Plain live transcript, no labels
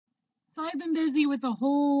So I've been busy with the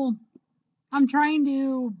whole, I'm trying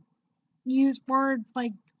to use words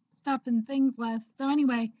like stuff and things less. So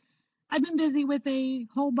anyway, I've been busy with a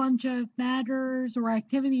whole bunch of matters or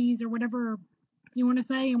activities or whatever you want to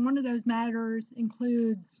say. And one of those matters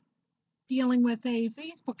includes dealing with a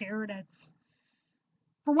Facebook error that's,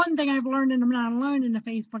 for one thing, I've learned that I'm not alone in a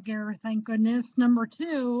Facebook error, thank goodness. Number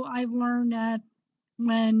two, I've learned that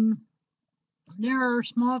when there are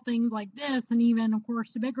small things like this, and even, of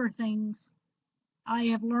course, the bigger things, I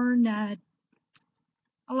have learned that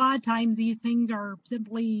a lot of times these things are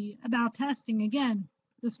simply about testing. Again,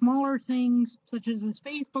 the smaller things, such as this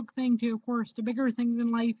Facebook thing, to, of course, the bigger things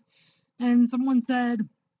in life. And someone said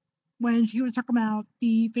when she was talking about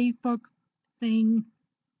the Facebook thing,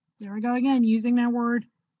 there we go again, using that word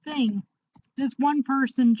thing. This one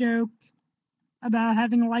person joked about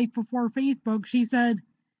having a life before Facebook. She said,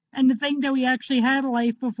 and to think that we actually had a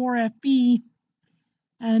life before FB.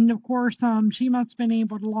 And of course, she must have been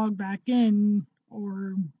able to log back in,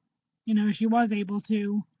 or, she was able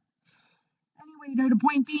to. Anyway, the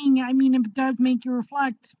point being, I mean, it does make you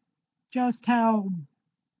reflect just how,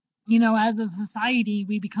 as a society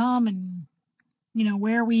we become, and,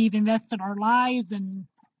 where we've invested our lives and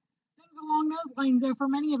things along those lines. So for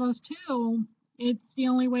many of us too, it's the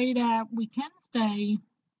only way that we can stay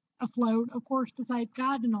afloat, of course, besides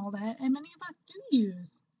God and all that. And many of us do use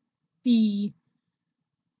the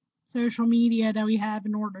social media that we have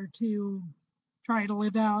in order to try to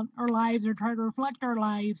live out our lives or try to reflect our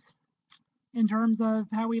lives in terms of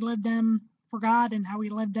how we live them for God and how we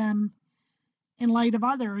live them in light of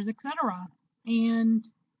others, etc. And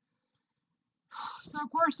so,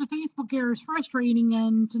 of course, the Facebook error is frustrating,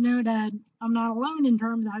 and to know that I'm not alone in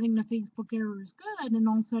terms of having the Facebook error is good, and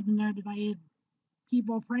also to know that I have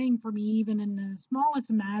people praying for me even in the smallest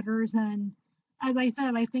of matters. And as I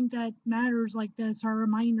said, I think that matters like this are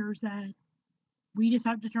reminders that we just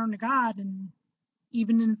have to turn to God, and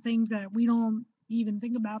even in things that we don't even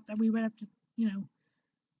think about, that we would have to,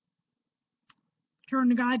 turn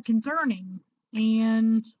to God concerning.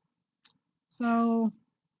 And so,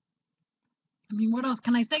 I mean, what else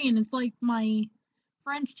can I say? And it's like my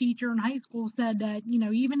French teacher in high school said that,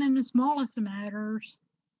 even in the smallest of matters,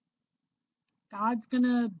 God's going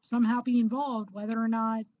to somehow be involved, whether or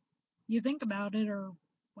not you think about it or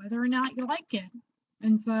whether or not you like it.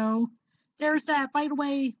 And so there's that. By the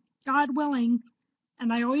way, God willing,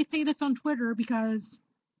 and I always say this on Twitter because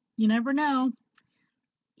you never know,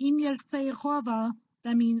 Im Jehovah,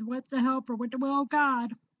 that means with the help or with the will of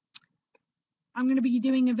God, I'm going to be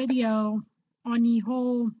doing a video on the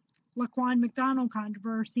whole Laquan McDonald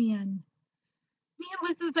controversy. And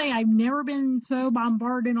needless to say, I've never been so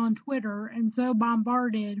bombarded on Twitter and so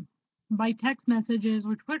bombarded by text messages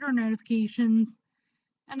or Twitter notifications.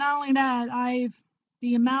 And not only that,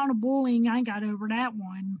 the amount of bullying I got over that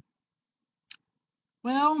one.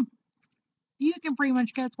 Well, you can pretty much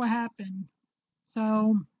guess what happened.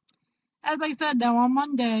 So, as I said though, on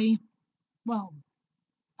Monday, well,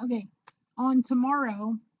 okay, on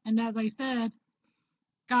tomorrow, and as I said,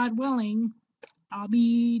 God willing, I'll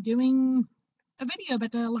be doing a video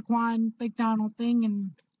about the Laquan McDonald thing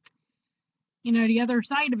and, the other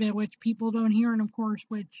side of it, which people don't hear, and of course,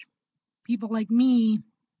 which people like me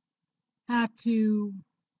have to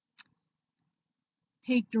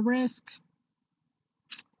take the risk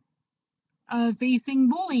of facing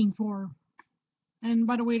bullying for. And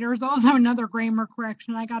by the way, there's also another grammar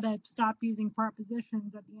correction. I gotta stop using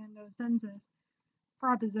prepositions at the end of a sentence.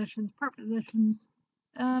 Prepositions.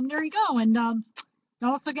 There you go. And you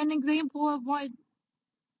also get an example of what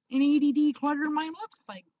an ADD cluttered mind looks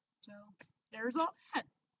like. So there's all that.